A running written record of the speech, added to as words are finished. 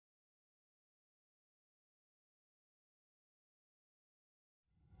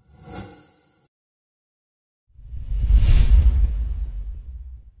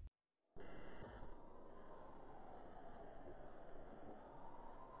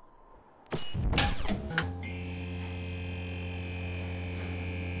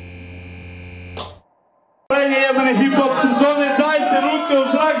jebene hip-hop sezone, dajte ruke u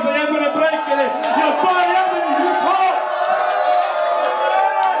zrak za jebene breakere, jer to je jebeni hip-hop!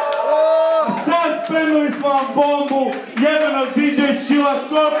 Sad spremili smo vam bombu, jebeno DJ Chilla,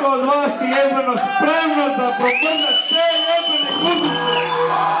 koliko od vas je jebeno spremno za probrnat te jebene kuzice?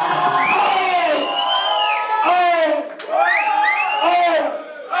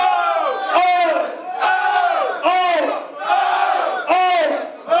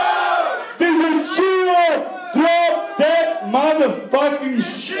 Motherfucking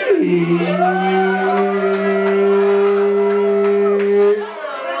shit!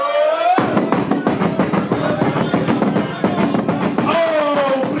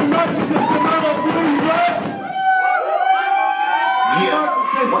 Oh, primaknite se malo bliže!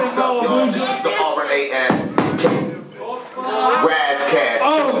 Yeah, what's up, y'all? This is the RNA Raz Cash,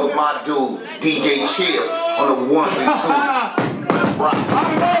 chilling with my dude, DJ Chill, on the ones and twos. Let's rock.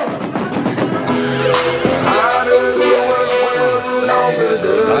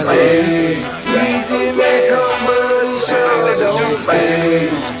 Easy man come, but he sure don't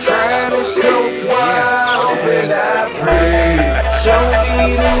fade. Trying to cope wild, but I pray. Show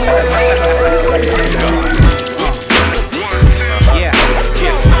me the way.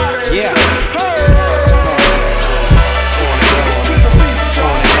 Yeah.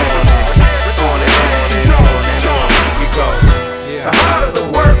 The harder the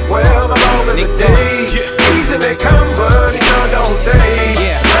work, well, the longer the day. Easy may come, but he sure don't stay.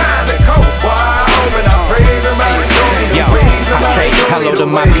 Trying to cope wild, but I praise him. I say hello to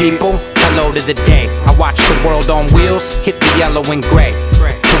my people, hello to the day. I watch the world on wheels, hit the yellow and gray.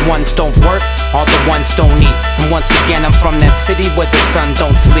 The ones don't work, all the ones don't eat. And once again I'm from that city where the sun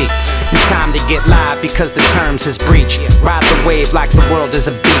don't sleep. It's time to get live because the terms is breach. Ride the wave like the world is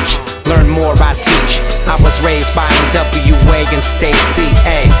a beach. Learn more, I teach. I was raised by NWA and stay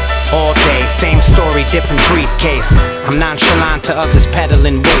CA. All day, same story, different briefcase. I'm nonchalant to others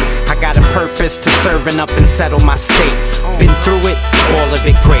peddling weight. I got a purpose to serving up and settle my state. Been through it, all of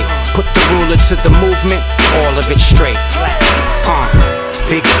it great. Put the ruler to the movement, all of it straight.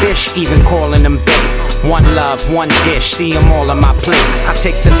 Big fish, even calling them bait. One love, one dish, see them all on my plate. I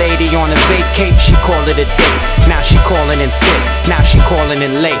take the lady on a vacate, she call it a date. Now she calling in sick, now she calling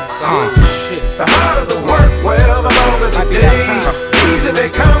in late. The harder the work, well, the longer the day. Easy they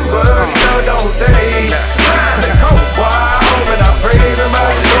come, but he sure don't stay. Trying to cope wild, but I pray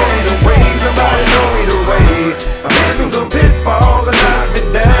somebody show me the way. Somebody show me the way. I've been through some pitfalls and knocked it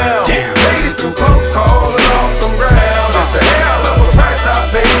down. Made it through close calls and lost some ground. It's a hell of a price I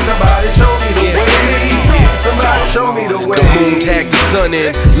pay. Somebody show me the way. Somebody show me the way. The moon tagged the sun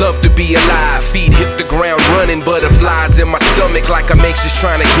in. Love to be alive. Feet hit the ground running. Butterflies in my stomach like I'm anxious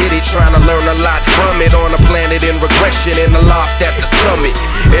trying to get it. Trying to learn a lot from it. On a planet in regression in the loft at the summit.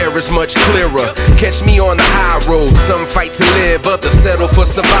 Air is much clearer. Catch me on the high road. Some fight to live, others settle for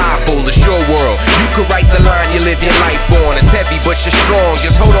survival. It's your world. You could write the line you live your life on. It's heavy but you're strong.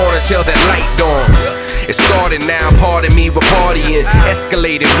 Just hold on until that light dawns. It started now, pardon me, we're partying.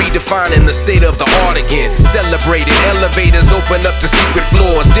 Escalated, redefining the state of the art again. Celebrated, elevators open up to secret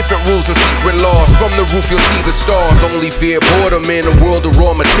floors. Different rules and secret laws. From the roof you'll see the stars. Only fear boredom in a world of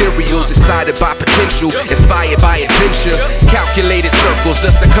raw materials. Excited by potential, inspired by adventure. Calculated circles,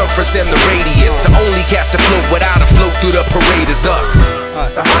 the circumference and the radius. The only cast afloat without a float through the parade is us.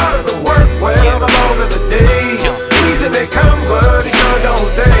 The harder the work, well, the longer the day. Easy they come, but he sure don't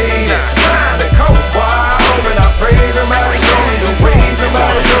stay. Trying to cope wild, but I pray somebody show me the way.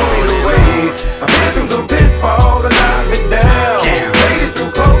 Somebody show me the way. I've been through some pitfalls and knocked it down. Made it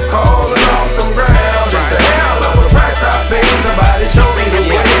through close calls and lost some ground. It's a hell of a price I pay. Somebody show me the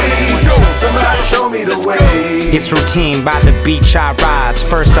way. Somebody show me the way. It's routine, by the beach I rise.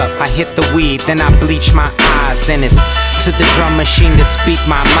 First up, I hit the weed, then I bleach my eyes. Then it's to the drum machine to speak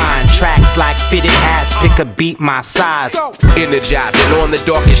my mind. Tracks like fitted hats, pick a beat my size. Energizing on the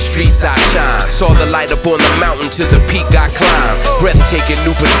darkest streets I shine. Saw the light up on the mountain to the peak I climb. Breathtaking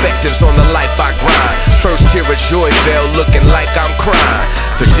new perspectives on the life I grind. First tear of joy fell looking like I'm crying.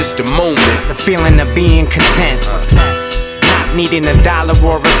 For just a moment, the feeling of being content, not needing a dollar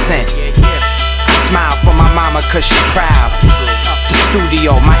or a cent. I smile for my mama cause she proud. The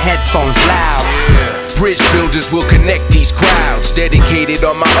studio, my headphones loud. Bridge builders will connect these crowds. Dedicated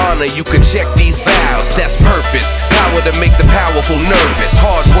on my honor, you can check these vows. That's purpose, power to make the powerful nervous.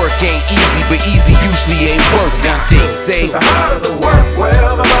 Hard work ain't easy, but easy usually ain't work, they say. The harder the work,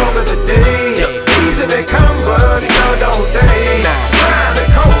 well, the longer the day.